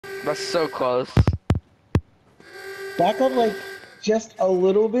That's so close. Back up like just a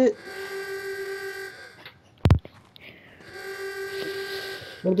little bit.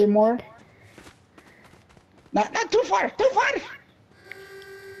 A little bit more. Not too far. Too far.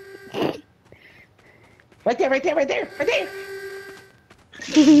 Right there. Right there. Right there. Right there.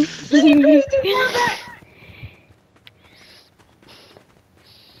 You're going too far back.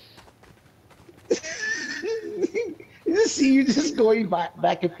 You just see you just going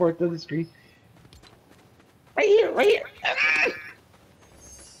back and forth on the screen. Right here. Right here.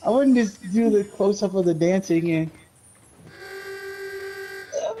 I wouldn't just do the close up of the dancing and.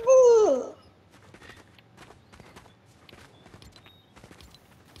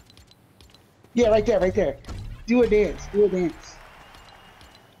 Yeah, right there, right there. Do a dance, do a dance.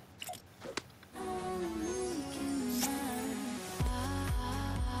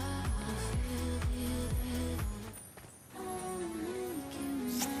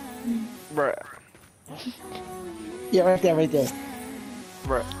 Bruh. Yeah, right there, right there.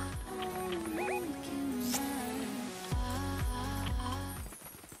 Bruh.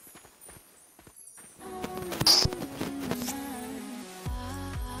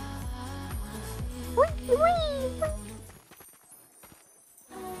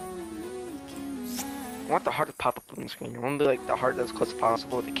 I want the heart to pop up on the screen. I want to do like the heart that's close as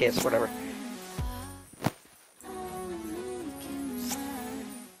possible, the kiss, whatever.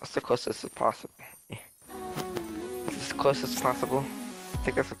 That's the closest as possible. Yeah. It's as close as possible. I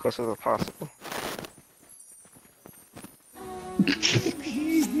think that's the closest as possible.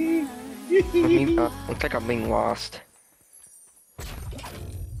 It's like I'm being lost.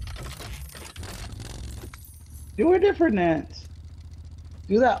 Do a different dance.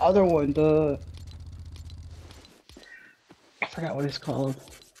 Do that other one, I forgot what it's called.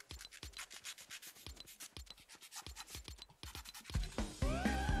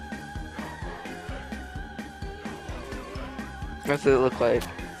 What does it look like?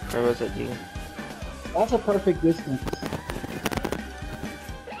 Or what does it do? That's a perfect distance.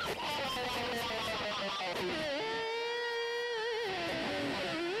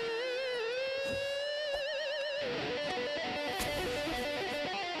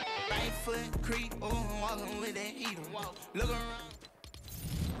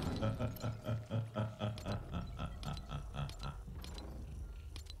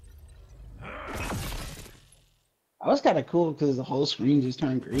 That was kind of cool because the whole screen just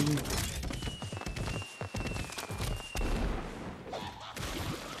turned green.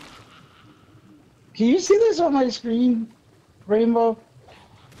 Can you see this on my screen, Rainbow?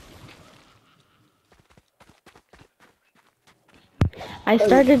 I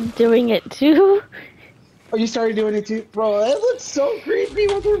started doing it too. Oh, you started doing it too? Bro, that looks so creepy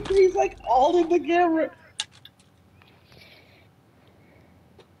with her face like all in the camera.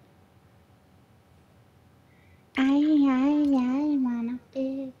 I wanna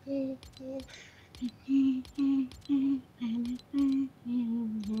be.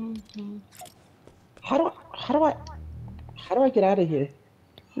 How do I get out of here?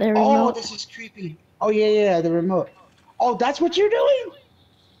 The Oh, remote. this is creepy. Oh yeah, yeah, the remote. Oh, that's what you're doing?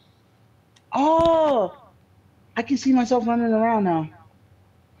 Oh, I can see myself running around now.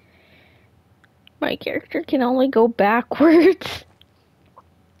 My character can only go backwards.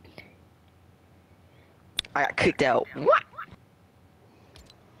 I got kicked out. What?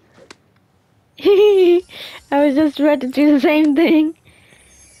 I was just about to do the same thing.